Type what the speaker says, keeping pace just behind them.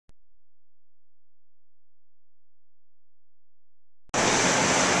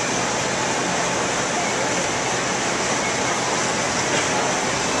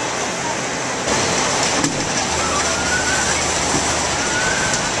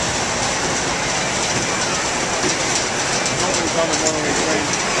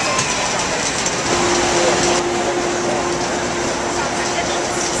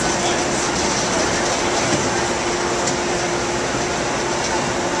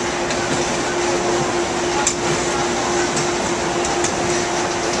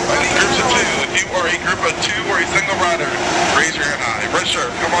Group of two or a single rider, raise your hand high. Red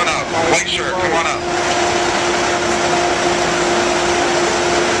shirt, come on up. White shirt, come on up.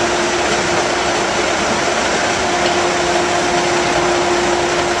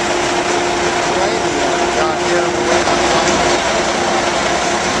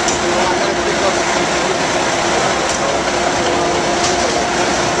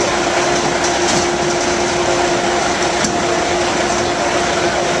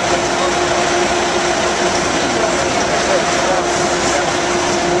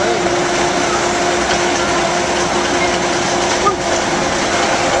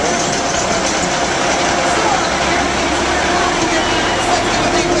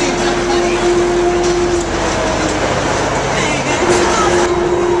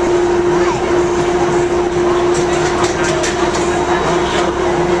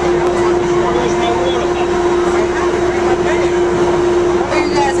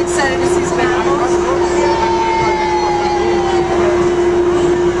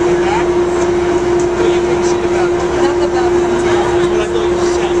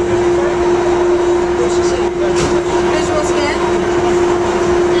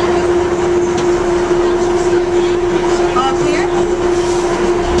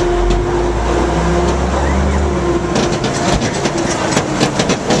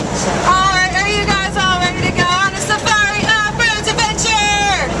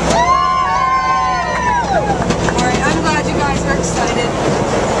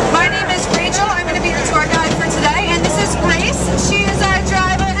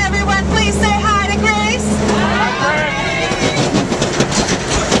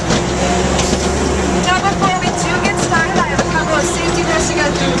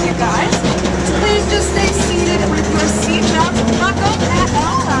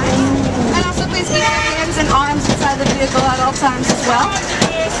 Times as well.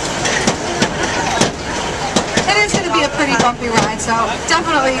 It is going to be a pretty bumpy ride, so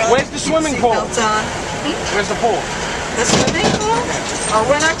definitely. Where's the swimming pool? Where's the pool? The swimming pool? Oh,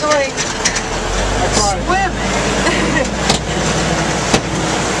 we're not going swimming.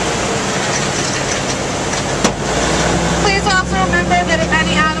 Please also remember that if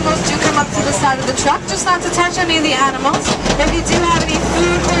any animals do come up to the side of the truck, just not to touch any of the animals. If you do have any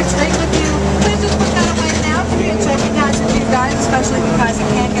food or drink with you, please just put that away now to be a choking hazard for you guys, especially because it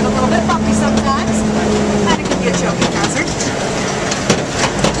can get a little bit bumpy sometimes, and it can be a choking hazard.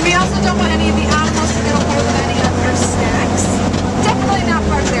 We also don't want any of the animals to get a hold of any of their snacks. Definitely not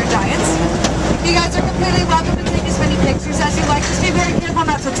part of their diets. You guys are completely welcome to take as many pictures as you like. Just be very careful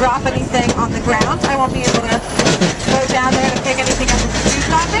not to drop anything on the ground. I won't be able to go down there and pick anything up with the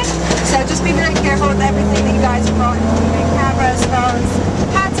dropping. So just be very careful with everything that you guys are going, including cameras, phones,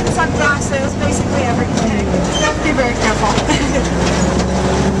 hats and sunglasses, basically everything. Just be very careful.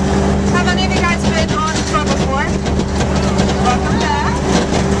 Have any of you guys been on the tour before? Welcome back.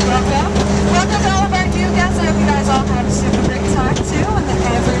 Welcome. Welcome to all of our new guests. I hope you guys all had a super great time too, and that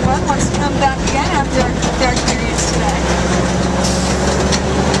everyone wants to come back again after their experience today.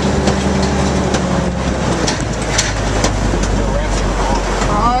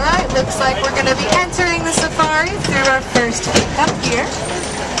 Alright, looks like we're going to be entering the safari through our first gate up here.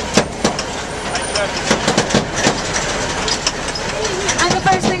 And the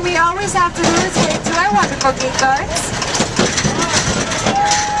first thing we always have to do is wave to our wonderful gate guards.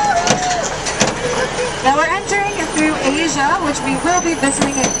 Now we're entering through Asia, which we will be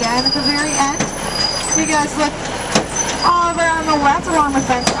visiting again at the very end. If you guys look all over on the left, along the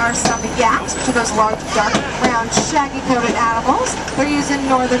fence are some yaks, which are those large, dark, brown, shaggy-coated animals. They're used in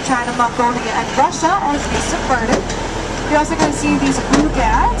northern China, Mongolia, and Russia as beasts of burden. You're also going to see these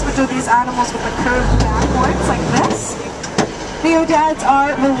oodads, which are these animals with the curved back horns like this. The oodads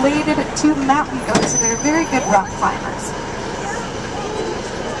are related to mountain goats, so they're very good rock climbers.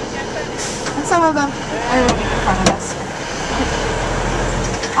 And some of them are really in front of us.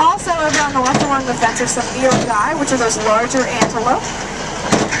 Also, over on the left along the fence are some giraffes, which are those larger antelope.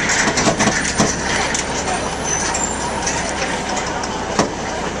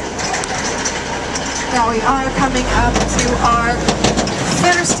 Now we are coming up to our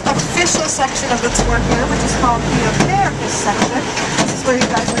first official section of the tour here, which is called the Americas section. This is where you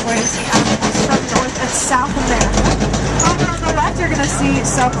guys are going to see animals from North and South America. Over on the left, you're going to see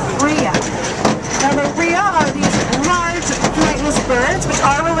some rhea. Now the rhea are these large, flightless birds, which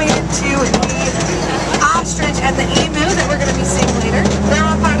are related to the ostrich and the emu that we're going to be seeing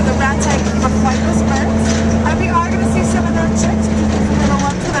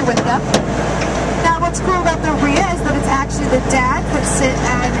them. Now what's cool about the rhea is that it's actually the dads that sit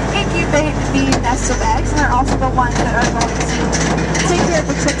and incubate the nest of eggs, and they're also the ones that are going to take care of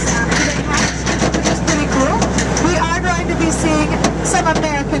the chicks after they hatch, which is pretty cool. We are going to be seeing some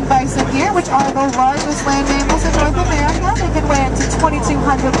American bison here, which are the largest land mammals in North America. They can weigh up to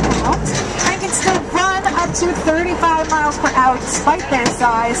 2,200 pounds and can still run up to 35 miles per hour despite their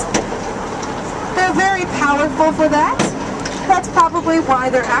size. They're very powerful for that. That's probably why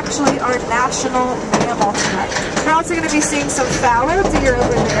they're actually our national mammal tonight. We're also going to be seeing some fallow deer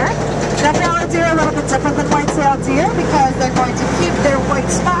over there. Now fallow deer are a little bit different than white-tailed deer because they're going to keep their white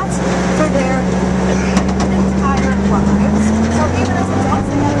spots for their entire lives. So even as adults,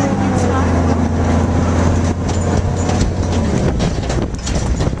 they have a huge time.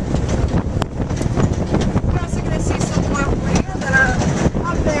 We're also going to see some more rhea that are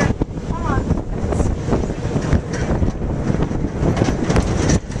up there on the fence.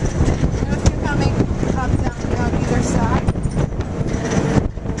 If you're coming up, down, on either side.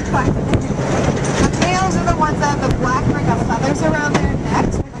 But the males are the ones that have the black ring of feathers around their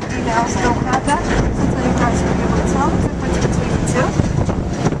necks, where the females don't have that. So until you guys will be able to tell the difference between the two.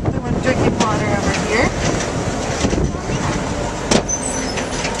 The one drinking water over here.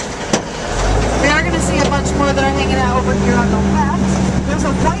 We are going to see a bunch more that are hanging out over here on the left. There's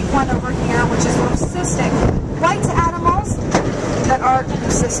a white one over here, which is leucistic. White animals that are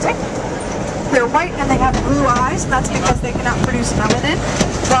leucistic. They're white and they have blue eyes, and that's because they cannot produce melanin,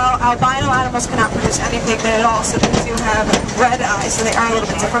 while albino animals cannot produce any pigment at all, so they do have red eyes, so they are a little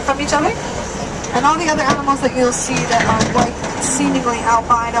bit different from each other. And all the other animals that you'll see that are white, seemingly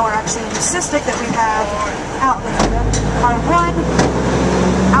albino, are actually leucistic that we have out in the field. Our one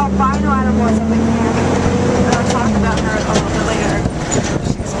albino animal is over here, and I'll talk about her a little bit later.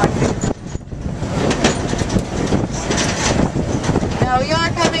 She's my favorite. Now we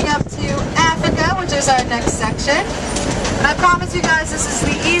are coming up to Africa, which is our next section. And I promise you guys this is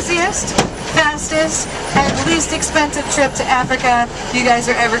the easiest, fastest, and least expensive trip to Africa you guys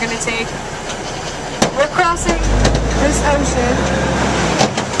are ever going to take. We're crossing this ocean,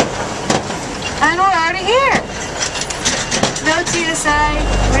 and we're already here. No TSA,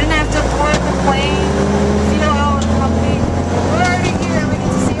 we didn't have to board the plane, feel all comfy. We're already here, we get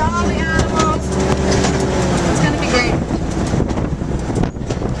to see all the animals. It's going to be great.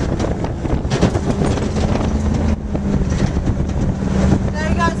 Now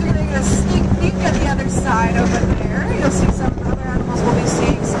you guys are going to get a sneak peek at the other side over there. You'll see some other animals we'll be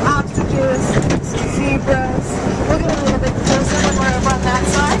seeing, some ostriches, some zebras. We'll get a little bit closer when we're over on that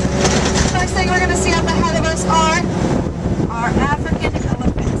side. First thing we're going to see up ahead of us are our African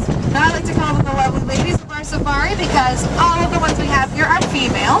elephants. Now I like to call them the lovely ladies of our safari because all of the ones we have here are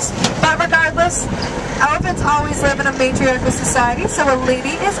females. But regardless, elephants always live in a matriarchal society, so a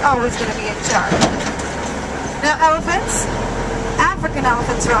lady is always going to be in charge. Now elephants, African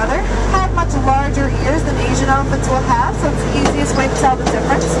elephants rather, have much larger ears than Asian elephants will have, so it's the easiest way to tell the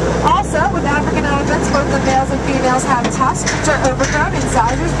difference. Also, with African elephants, both the males and females have tusks, which are overgrown,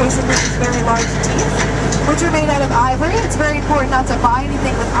 incisors, basically these very large teeth, which are made out of ivory. It's very important not to buy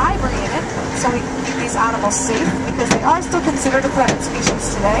anything with ivory in it, so we can keep these animals safe, because they are still considered a threatened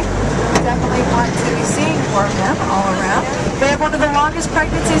species today. We definitely want to be seeing more of them all around. They have one of the longest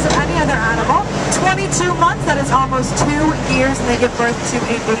pregnancies of any other animal, 22 months, that is almost 2 years, and they give birth to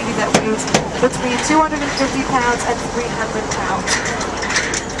a baby that weighs between 250 pounds and 300 pounds.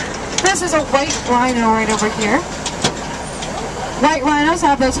 This is a white rhino right over here. White rhinos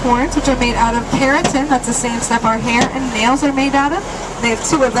have those horns, which are made out of keratin. That's the same stuff our hair and nails are made out of. They have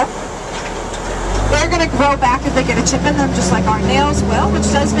 2 of them. They're going to grow back if they get a chip in them, just like our nails will, which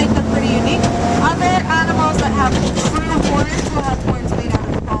does make them pretty unique. Other animals that have true horns will have horns made out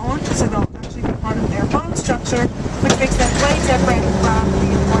of bone, so they'll actually be part of their bone structure, which makes them way different from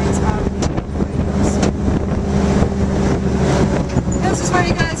the horns of rhinos. This is where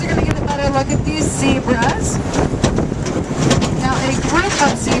you guys are going to get a better look at these zebras. Now, a group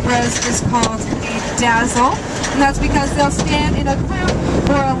of zebras is called a dazzle, and that's because they'll stand in a group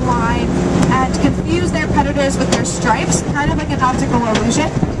or a line and confuse their predators with their stripes, kind of like an optical illusion.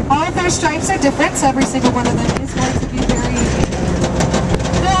 All of their stripes are different, so every single one of them is going to be very unique.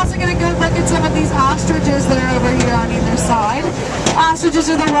 We're also going to go look at some of these ostriches that are over here on either side. Ostriches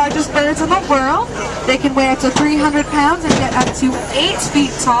are the largest birds in the world. They can weigh up to 300 pounds and get up to 8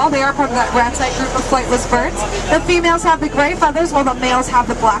 feet tall. They are part of that rat-type group of flightless birds. The females have the gray feathers, while the males have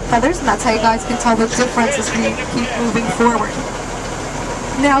the black feathers, and that's how you guys can tell the difference as we keep moving forward.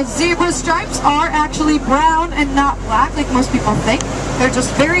 Now, zebra stripes are actually brown and not black like most people think. They're just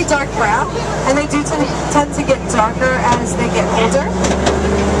very dark brown, and they do tend to get darker as they get older.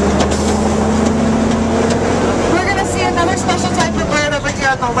 special type of bird over here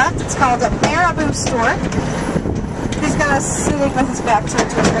on the left. It's called a marabou stork. He's kind of sitting with his back turned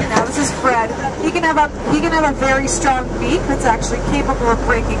to us right now. This is Fred. He can have a very strong beak that's actually capable of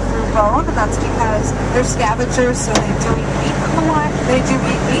breaking through bone, and that's because they're scavengers, so they do eat meat in the wild. They do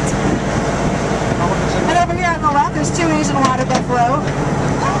eat meat. And over here on the left, there's two Asian water buffalo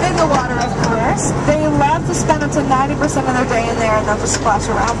in the water, of course. They love to spend up to 90% of their day in there, and they'll just splash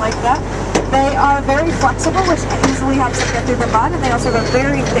around like that. They are very flexible, which easily helps them get through the mud, and they also have a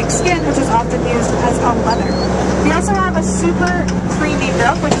very thick skin, which is often used as a leather. We also have a super creamy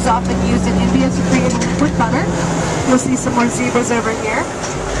milk, which is often used in India to create liquid butter. You'll see some more zebras over here.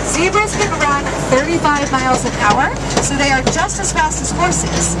 Zebras can run 35 miles an hour, so they are just as fast as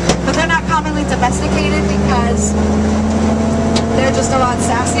horses, but they're not commonly domesticated because they're just a lot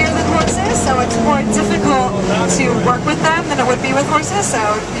sassier than horses, so it's more difficult to work with them than it would be with horses, so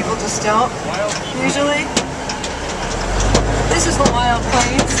people just don't usually. This is the wild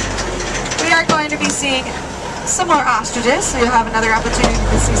plains. We are going to be seeing some more ostriches, so you'll have another opportunity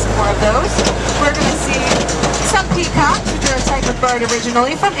to see some more of those. We're going to see some peacocks, which are a type of bird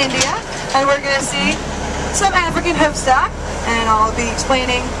originally from India, and we're going to see some African hoofstock, and I'll be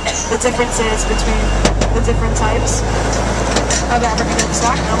explaining the differences between the different types of African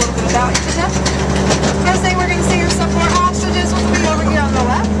hoofstock and a little bit about each of them. First thing we're going to see are some more ostriches, which will be over here on the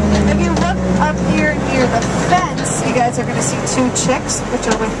left. If you look up here near the fence, you guys are going to see two chicks, which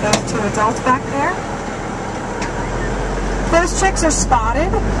are with those two adults back there. Those chicks are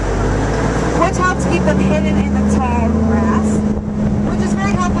spotted, which helps keep them hidden in the tall grass, which is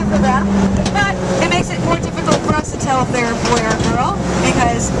very helpful for them, but it makes it more difficult for us to tell if they're a boy or a girl,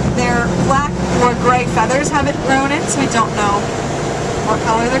 because their black or gray feathers haven't grown in, so we don't know what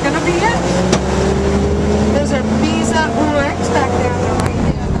color they're going to be yet. Those are Visa oryx back there on the right.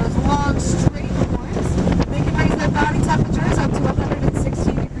 They have those long, straight horns. They can raise their body temperatures up to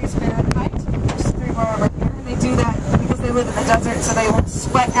 160 degrees Fahrenheit. There's three more over here, and they do that because they live in the desert, so they won't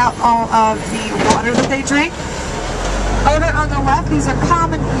sweat out all of the water that they drink. Over on the left, these are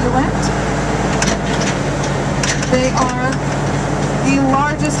common eland. They are the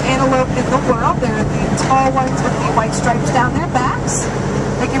largest antelope in the world. They're the tall ones with the white stripes down their backs.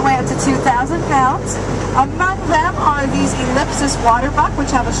 They can weigh up to 2,000 pounds. Among them are these ellipsis waterbuck, which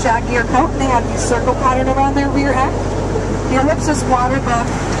have a shaggier coat, and they have the circle pattern around their rear end. The ellipsis waterbuck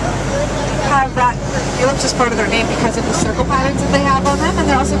have that ellipsis part of their name because of the circle patterns that they have on them, and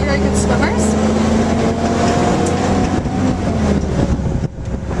they're also very good swimmers.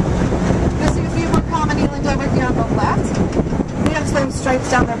 You'll see a few more common eland over here on the left. They have those stripes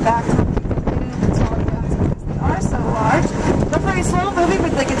down their back to keep them hidden in the tall grass because they are so large. They're pretty slow moving,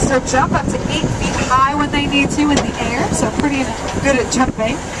 but they can still jump up to 8 feet high when they need to in the air, so pretty good at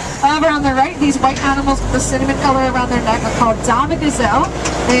jumping. Over on the right, these white animals with the cinnamon color around their neck are called dama gazelle.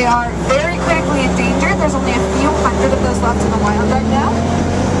 They are very critically endangered. There's only a few hundred of those left in the wild right now.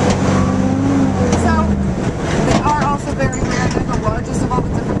 So, they are also very rare. They're the largest of all the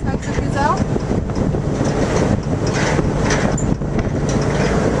different types of gazelle.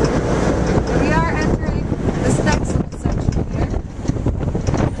 We are entering this next little section here.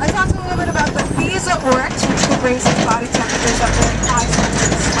 I talked a little bit about the Visa oryx, which can raise its body temperatures up very high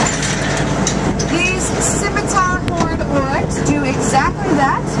temperatures. These scimitar horned oryx do exactly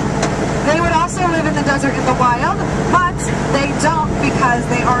that. They would also live in the desert in the wild, but they don't because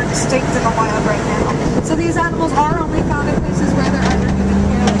they are extinct in the wild right now. So these animals are only found in places where they're under human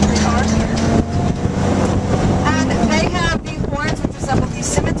care, like they are here. And they have the horns which resemble the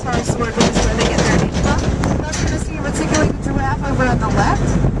scimitar sword, which is where they get their name from. Now you're going to see particularly the giraffe over on the left.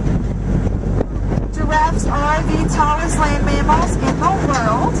 Giraffes are the tallest land mammals in the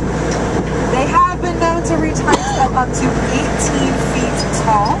world. They have been known to reach heights of up to 18 feet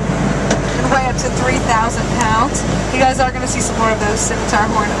tall and weigh up to 3,000 pounds. You guys are going to see some more of those scimitar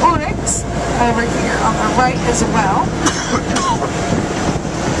horned oryx over here on the right as well.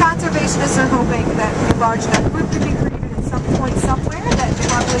 Conservationists are hoping that a large enough group can be created at some point somewhere that the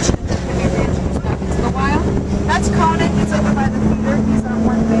population can be reintroduced back into the wild. That's Conan. He's over by the feeder. He's our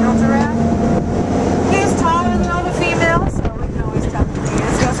one male giraffe. He's taller than all the females, so we can always tell who he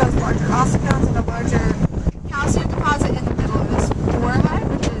is. He also has larger ossicles and a larger calcium deposit in the middle of his forehead,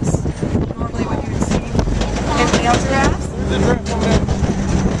 which is normally what you would see in male giraffes.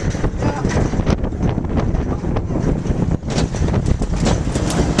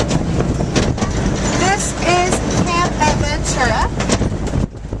 This is Camp Adventura.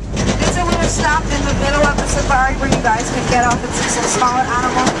 It's a little stop in the middle of the safari where you guys can get off and see some smaller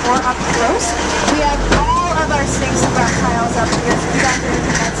animals more up close. We have all of our snakes and reptiles up here, so you guys are in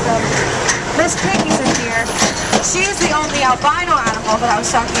the midst of Miss Piggy's in here. She is the only albino animal that I was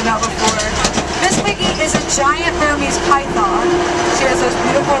talking about before. Miss Piggy is a giant Burmese python. She has those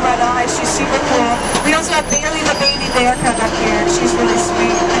beautiful red eyes. She's super cool. We also have Bailey the baby bear come up here. She's really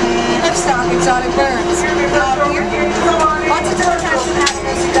sweet. Livestock, exotic birds. Here, lots of different types of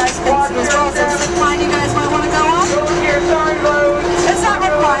animals you guys can see as well. So is it fine you guys might want to go on? It's not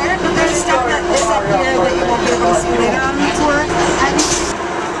required, but there's stuff that is up here that you won't be able to see later on in the tour.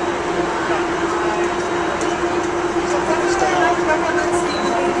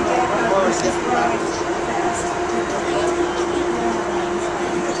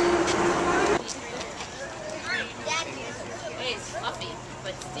 It's fluffy,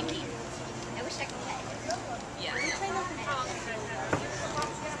 but sticky. I wish I could pet it. Yeah. You don't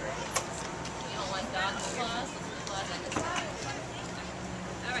want dog claws?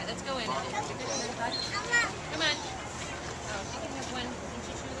 Alright, let's go in. Come on. Oh, she can have one. Can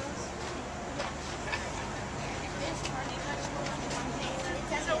she chew those?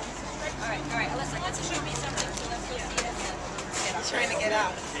 Alright, Alyssa wants to show me something, so let's go see it. He's trying to get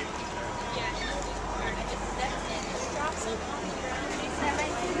out.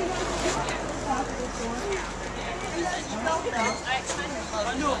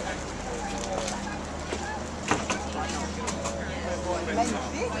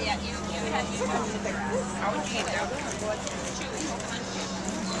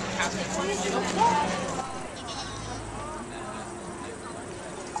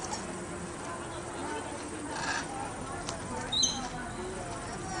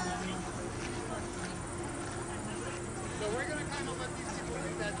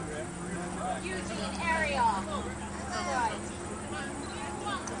 Eugene, Ariel.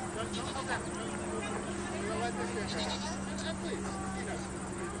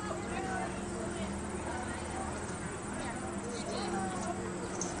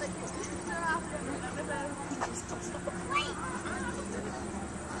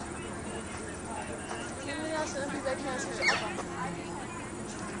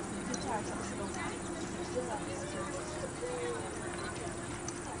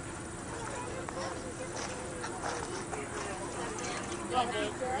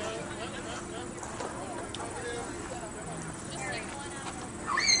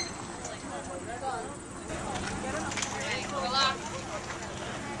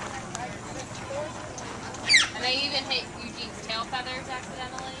 And I even hit Eugene's tail feathers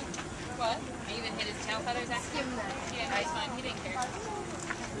accidentally. What? I even hit his tail feathers accidentally. Yeah, it's fine. He didn't care.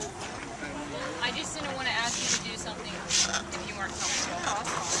 I just didn't want to ask you to do something if you weren't comfortable.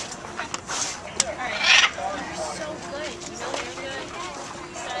 Okay. Alright. You're so good. You know you're good.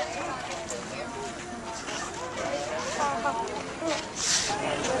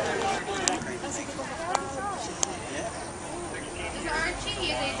 Archie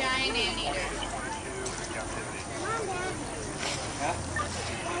is a giant anteater.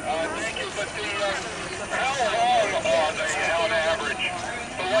 Thank you, but how long are they on average?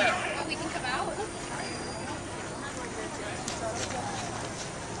 The left. Oh, we can come out?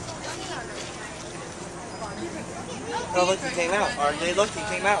 Oh, look, he came out. RJ, look, he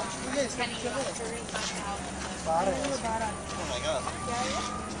came out. Oh my god.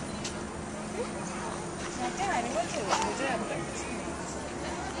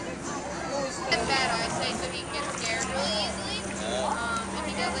 Bad eyesight, so he gets scared really easily. If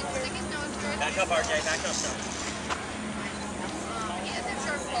he doesn't stick his nose through it. Back up, RJ, back up. He has have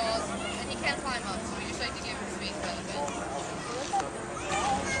sharp claws, and he can climb up, so we just like to give him space by the fence.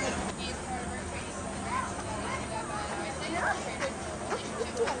 He's part of our training program. That bad eyesight.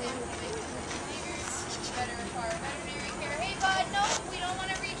 Relationship with him. Better require veterinary care. Hey, bud, no, we don't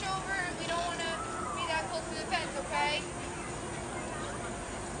want to reach over, and we don't want to be that close to the fence, okay?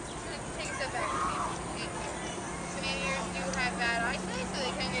 Take a step back. Some anteaters do have bad eyesight, so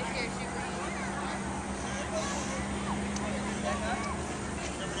they can get scared super easily.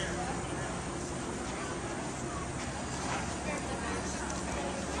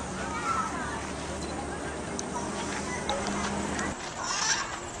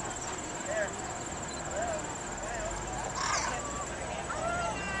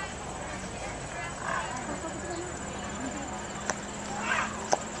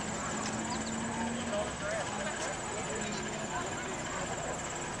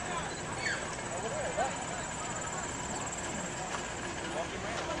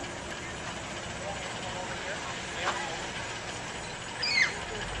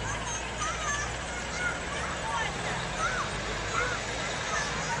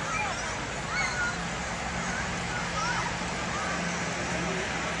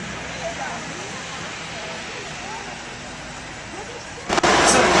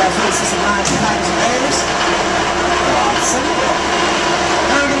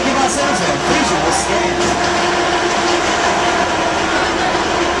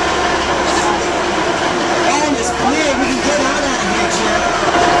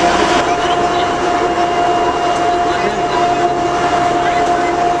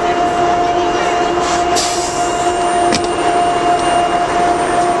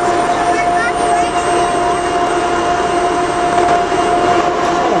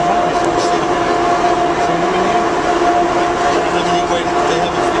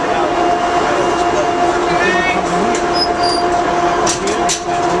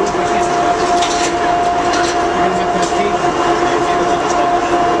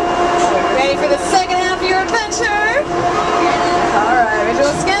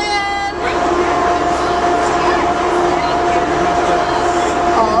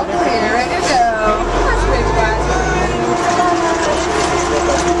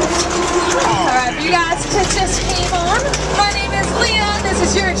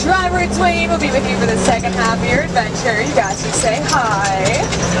 driver, Dwayne, will be with you for the second half of your adventure. You guys should say hi.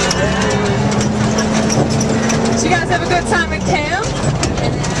 Did you guys have a good time at camp?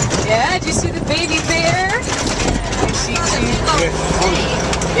 Yeah, did you see the baby bear? Is she cute?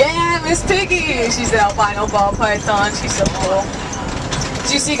 Yeah, Miss Piggy. She's the albino ball python. She's so cool.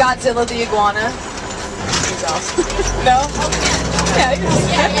 Did you see Godzilla the iguana? He's awesome. No? Yeah,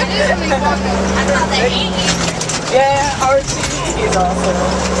 yeah, Archie. He's awesome.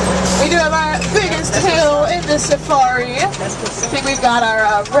 We do have our biggest hill in the safari. I think we've got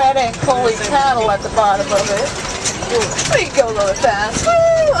our red and coley cattle at the bottom of it. We can go a little fast. Woo!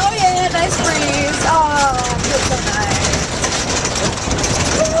 Oh yeah, nice breeze. Oh, feels so nice.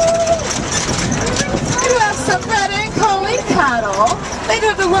 We do have some red and coley cattle. They do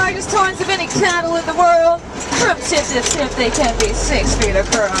have the largest horns of any cattle in the world. From tip to tip, they can be 6 feet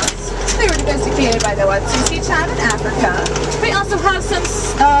across. They were domesticated by the Watusi tribe in Africa. We also have some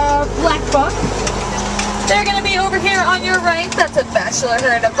black buck. They're going to be over here on your right. That's a bachelor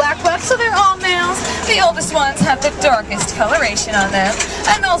herd of black bucks, so they're all males. The oldest ones have the darkest coloration on them.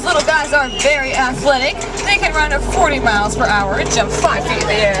 And those little guys are very athletic. They can run at 40 miles per hour and jump 5 feet in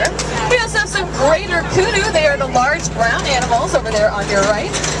the air. We also have some greater kudu. They are the large brown animals over there on your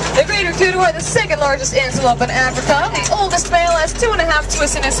right. The greater kudu are the second largest antelope in Africa. The oldest male has 2.5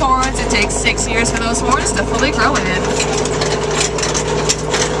 twists in his horns. It takes 6 years for those horns to fully grow in.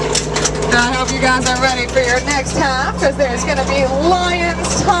 I hope you guys are ready for your next half, because there's going to be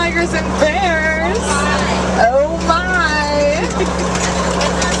lions, tigers, and bears. Oh my!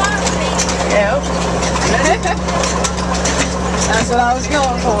 Yep. That's what I was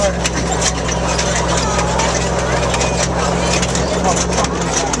going for.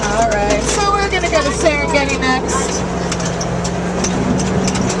 Alright, so we're going to go to Serengeti next.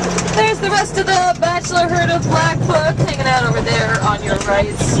 There's the rest of the bachelor herd of black buck hanging out over there on your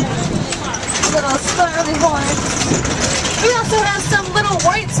right. Little spirally horns. We also have some little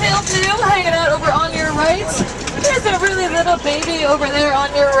white-tailed new hanging out over on your right. There's a really little baby over there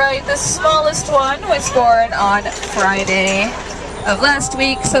on your right. The smallest one was born on Friday of last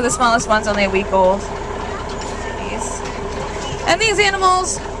week, so the smallest one's only a week old. And these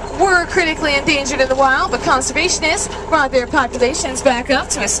animals were critically endangered in the wild, but conservationists brought their populations back up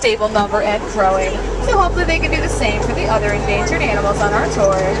to a stable number and growing. So hopefully they can do the same for the other endangered animals on our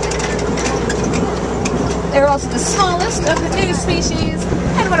tour. They're also the smallest of the new species,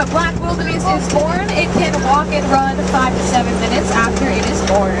 and when a black wildebeest is born, it can walk and run 5 to 7 minutes after it is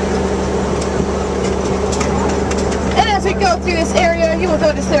born. And as we go through this area, you will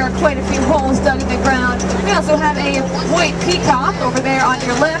notice there are quite a few holes dug in the ground. We also have a white peacock over there on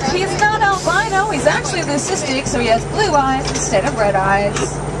your left. He's not albino, he's actually leucistic, so he has blue eyes instead of red eyes.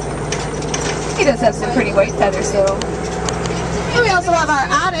 He does have some pretty white feathers though. And we also have our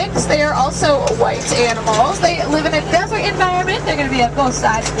addax. They are also white animals. They live in a desert environment. They're going to be at both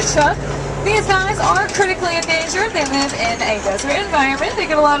sides of the truck. These guys are critically endangered. They live in a desert environment. They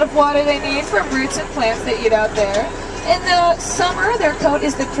get a lot of water they need from roots and plants they eat out there. In the summer, their coat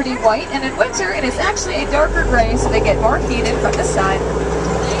is the pretty white, and in winter, it is actually a darker gray, so they get more heated from the sun.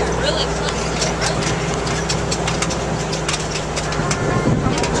 They are really fun.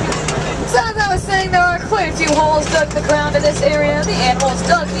 So as I was saying, there are quite a few holes dug in the ground in this area. The animals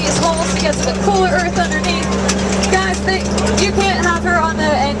dug these holes to get to the cooler earth underneath. Guys, you can't have her on the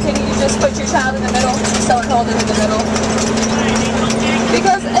end. Can you just put your child in the middle so it hold it in the middle?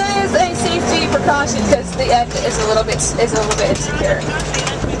 Because it is a safety precaution, because the end is a little bit insecure.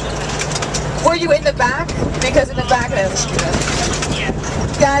 Were you in the back? Because in the back, I was good.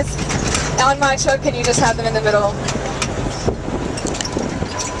 Guys, on my truck, can you just have them in the middle?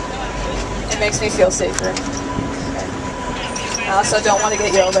 Makes me feel safer. I also don't want to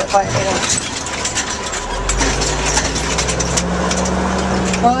get yelled at by anyone.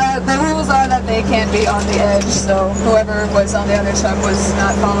 Well, the rules are that they can't be on the edge, so whoever was on the other truck was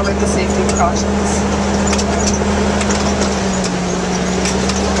not following the safety precautions.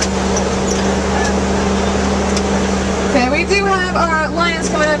 Okay, we do have our lions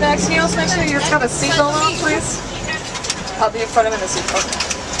coming up next. Can you also make sure you've got a seatbelt on, please? I'll be in front of him in the seatbelt.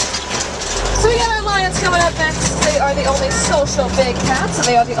 So we got our lions coming up next. They are the only social big cats, and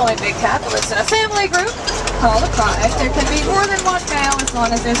they are the only big cat that lives in a family group called a pride. There can be more than one male as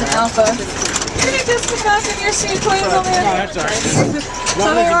long as there's an alpha. Can you just fasten your seat, please, on the end? That's all right.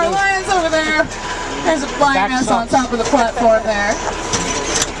 So there are lions over there. There's a lioness on top of the platform there.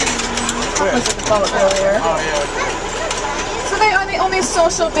 Was in the boat earlier. So they are the only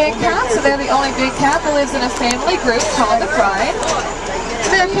social big cat, so they're the only big cat that lives in a family group called a pride.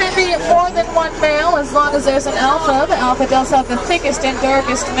 There can be more than one male as long as there's an alpha. The alpha does have the thickest and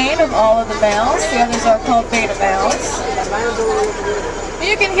darkest mane of all of the males. The others are called beta males.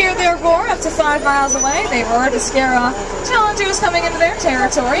 You can hear their roar up to 5 miles away. They roar to scare off challengers coming into their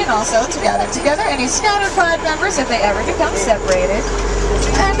territory and also to gather together any scattered pride members if they ever become separated.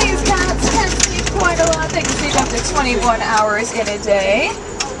 And these cats can sleep quite a lot. They can sleep up to 21 hours in a day.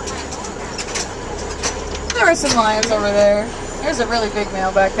 There are some lions over there. There's a really big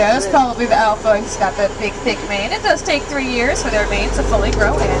male back there. That's probably the alpha. He's got that big, thick mane. It does take 3 years for their mane to fully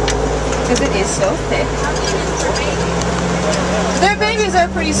grow in because it is so thick. Their babies are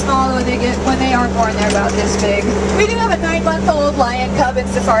pretty small when they are born. They're about this big. We do have a 9-month-old lion cub in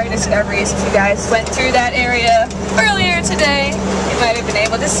Safari Discoveries. If you guys went through that area earlier today, you might have been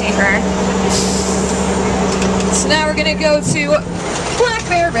able to see her. So now we're going to go to Black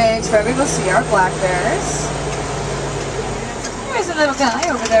Bear Ridge where we will see our black bears. There's a little guy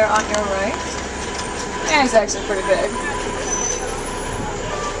over there on your right. Yeah, he's actually pretty big.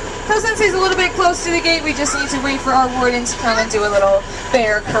 So since he's a little bit close to the gate, we just need to wait for our warden to come and do a little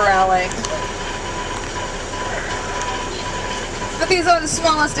bear corralling. But these are the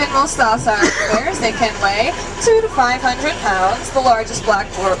smallest and most docile bears. They can weigh 200 to 500 pounds. The largest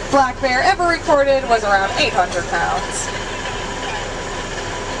black bear ever recorded was around 800 pounds.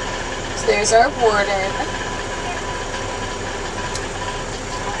 So there's our warden.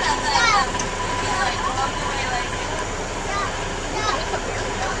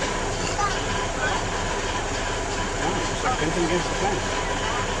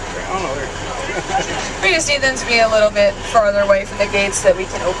 We just need them to be a little bit farther away from the gates so that we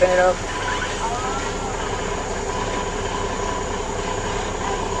can open it up.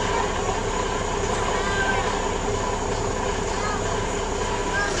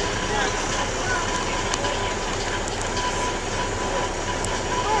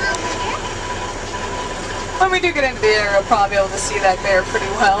 When we do get into the area, we'll probably be able to see that bear pretty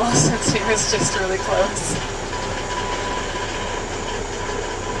well since he was just really close.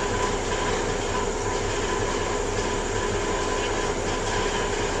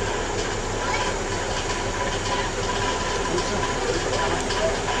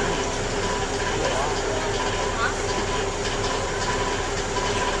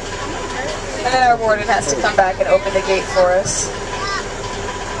 And then our warden has to come back and open the gate for us.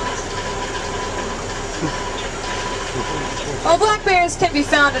 Well, black bears can be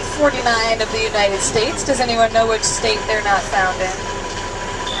found in 49 of the United States. Does anyone know which state they're not found in?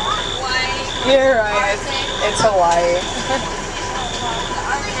 Hawaii. You're right. It's Hawaii.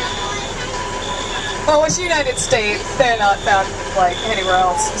 Well, which United States, they're not found like anywhere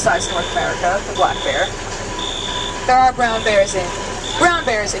else besides North America, the black bear. There are brown bears in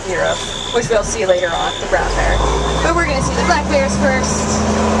Europe, which we'll see later on, the brown bear. But we're going to see the black bears first.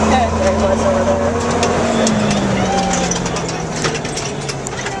 And there it was over there.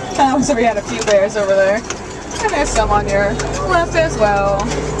 So we had a few bears over there. And there's some on your left as well.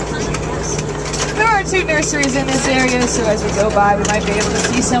 There are 2 nurseries in this area, so as we go by, we might be able to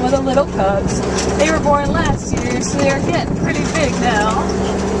see some of the little cubs. They were born last year, so they're getting pretty big now.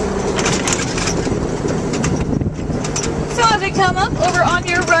 So as we come up, over on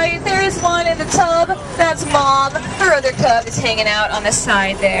your right, there is one in the tub. That's Mom. Her other cub is hanging out on the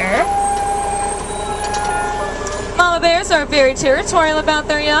side there. Mama bears are very territorial about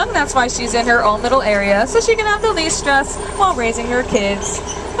their young. That's why she's in her own little area, so she can have the least stress while raising her kids.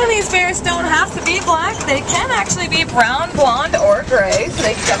 And these bears don't have to be black. They can actually be brown, blonde, or gray, so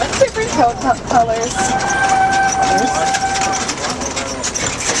they come in different colors.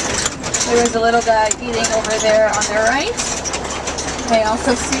 There is a little guy eating over there on the right. You may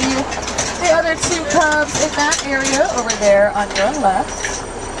also see the other 2 cubs in that area over there on your left.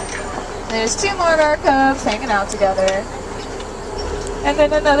 There's 2 more of our cubs hanging out together. And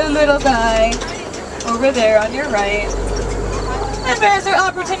then another little guy over there on your right. And bears are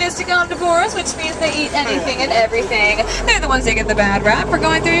opportunistic omnivores, which means they eat anything and everything. They're the ones that get the bad rap for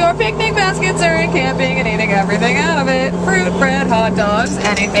going through your picnic baskets or in camping and eating everything out of it. Fruit, bread, hot dogs,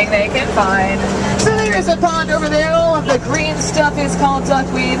 anything they can find. So there is a pond over there. All of the green stuff is called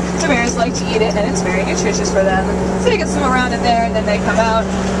duckweed. The bears like to eat it, and it's very nutritious for them. So they can swim around in there, and then they come out.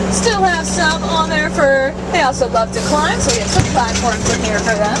 Still have some on their fur. They also love to climb, so we have some platforms in here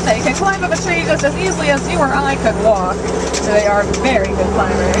for them. They can climb up a tree just as easily as you or I could walk. So they are very good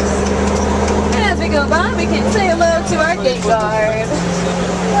climbers. And as we go by, we can say hello to our gate guard.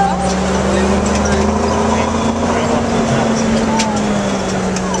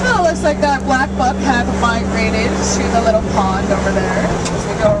 Oh, looks like that black buck have migrated to the little pond over there. As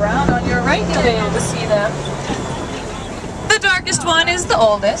we go around on your right, you'll be able to see them. The darkest one is the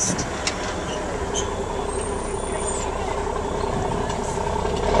oldest.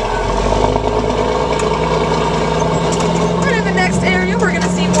 And in the next area, we're going to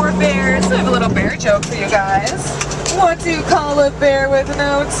see more bears. I have a little bear joke for you guys. What do you call a bear with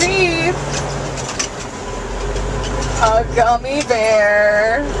no teeth? A gummy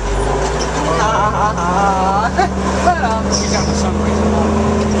bear.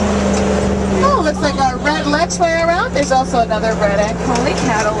 Oh, looks like our red lechway around. There's also another red and holy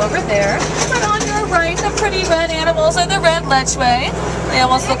cattle over there. But on your right, the pretty red animals are the red lechway. They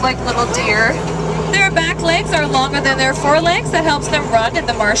almost look like little deer. Their back legs are longer than their forelegs. That helps them run in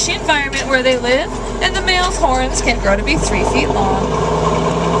the marshy environment where they live. And the male's horns can grow to be 3 feet long.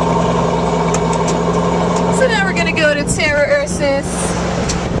 So now we're going to go to Terra Ursus.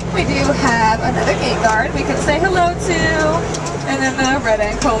 We do have another gate guard we can say hello to, and then the red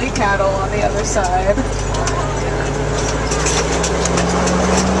and coley cattle on the other side.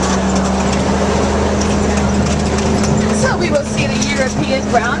 So we will see the European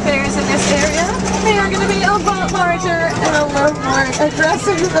brown bears in this area. They are going to be a lot larger and a little more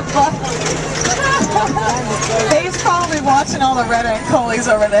aggressive than the buck. He's probably watching all the red and coleys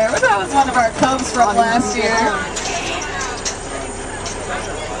over there, but that was one of our cubs from last year.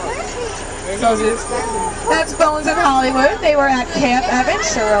 That's Bones in Hollywood. They were at Camp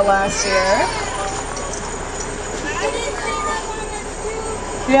Aventura last year.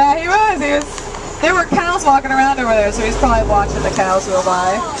 Yeah, he was. There were cows walking around over there, so he's probably watching the cows go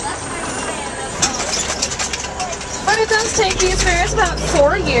by. But it does take these bears about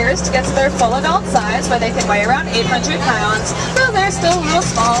 4 years to get to their full adult size, where they can weigh around 800 pounds, though they're still a little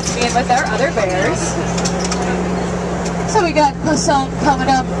small to be in with their other bears. So we got some coming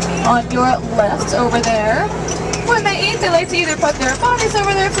up on your left over there. When they eat, they like to either put their bodies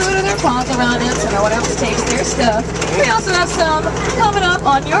over their food or their paws around it so no one else takes their stuff. We also have some coming up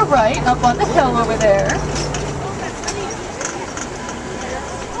on your right, up on the hill over there.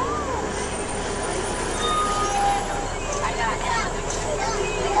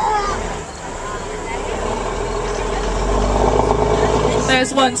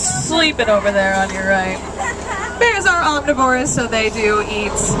 There's one sleeping over there on your right. Bears are omnivores, so they do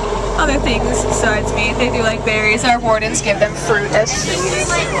eat other things besides meat. They do like berries. Our wardens give them fruit as treats.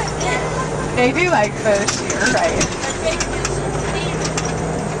 They do like fish, you're right.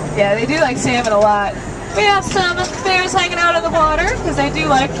 Yeah, they do like salmon a lot. We have some bears hanging out in the water, because they do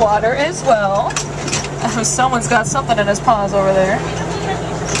like water as well. Someone's got something in his paws over there.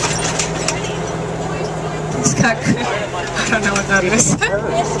 He's got, I don't know what that is.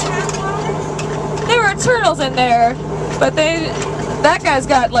 There were turtles in there, but that guy's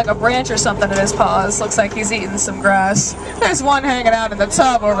got like a branch or something in his paws. Looks like he's eating some grass. There's one hanging out in the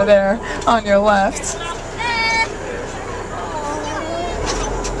tub over there on your left.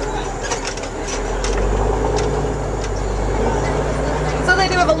 So they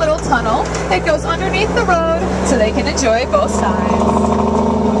do have a little tunnel that goes underneath the road so they can enjoy both sides.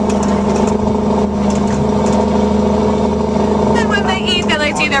 They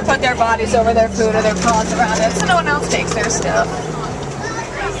like to either put their bodies over their food or their paws around it so no one else takes their stuff.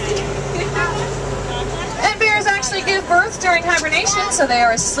 And bears actually give birth during hibernation, so they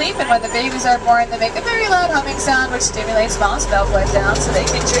are asleep, and when the babies are born, they make a very loud humming sound which stimulates mom's bell blood down so they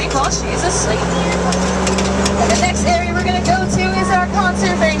can drink while she's asleep. And the next area we're going to go to is our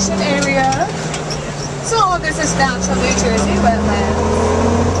conservation area. So all of this is natural New Jersey wetlands.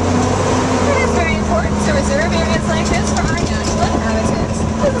 It is very important to reserve areas like this for our natural inhabitants.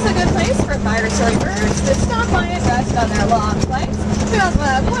 This is a good place for migratory birds to stop by and rest on their long flights. We also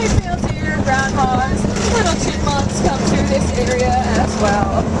have white-tailed deer, groundhogs, little chipmunks come through this area as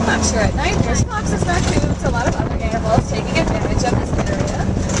well. I'm sure at night there's foxes, raccoons, a lot of other animals taking advantage of this area.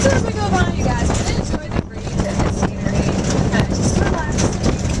 So as we go by, you guys can enjoy the breeze and the scenery and just relax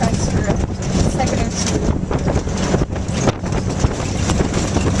and rest for a second or two.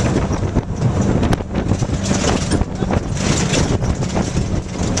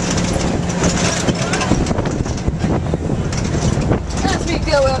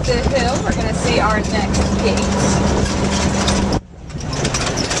 Go up the hill, we're going to see our next gate.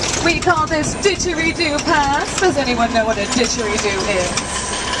 We call this Didgeridoo Pass. Does anyone know what a didgeridoo is?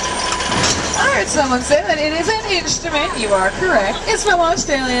 I heard someone say that it is an instrument. You are correct. It's from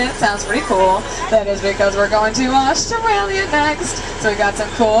Australia. It sounds pretty cool. That is because we're going to Australia next. So we got some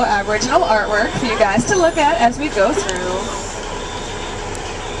cool Aboriginal artwork for you guys to look at as we go through.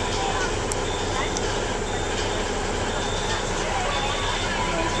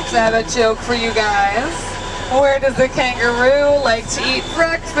 I have a joke for you guys. Where does the kangaroo like to eat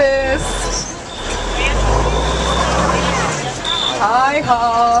breakfast? I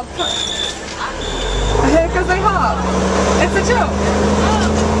hop. Because they hop. It's a joke.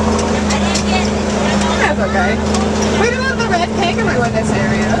 That's okay. We do have the red kangaroo in this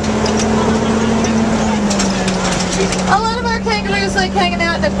area. A lot of our kangaroos like hanging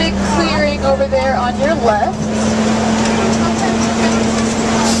out in a big clearing over there on your left.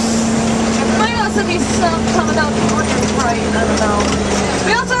 Might also be some coming out on your right, I don't know.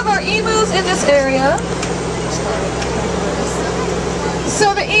 We also have our emus in this area.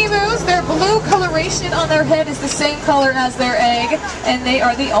 So the emus, their blue coloration on their head is the same color as their egg, and they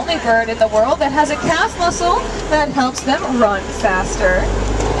are the only bird in the world that has a calf muscle that helps them run faster.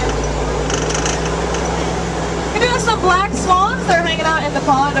 We do have some black swans. They're hanging out in the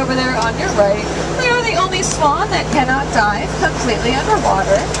pond over there on your right. They are the only swan that cannot dive completely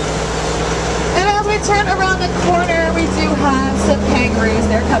underwater. And as we turn around the corner, we do have some kangaroos.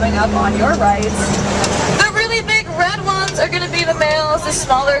 They're coming up on your right. The really big red ones are going to be the males, the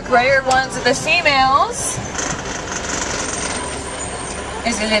smaller, grayer ones are the females.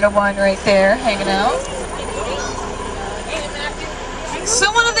 There's a little one right there hanging out.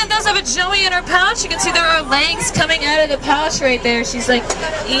 So one of them does have a joey in her pouch. You can see there are legs coming out of the pouch right there. She's like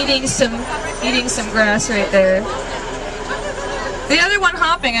eating some grass right there. The other one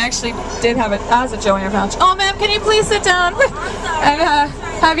hopping actually did have it as a joey in her pouch. Oh, ma'am, can you please sit down and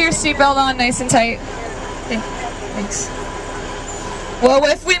have your seatbelt on nice and tight? Okay, thanks. Well,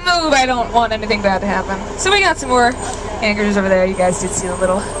 if we move, I don't want anything bad to happen. So we got some more kangaroos over there. You guys did see the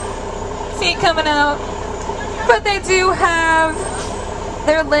little feet coming out. But they do have...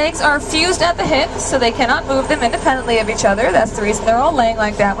 Their legs are fused at the hips, so they cannot move them independently of each other. That's the reason they're all laying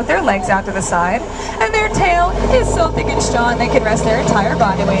like that with their legs out to the side. And their tail is so thick and strong they can rest their entire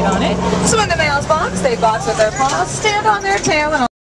body weight on it. So when the males box, they box with their paws, stand on their tail, and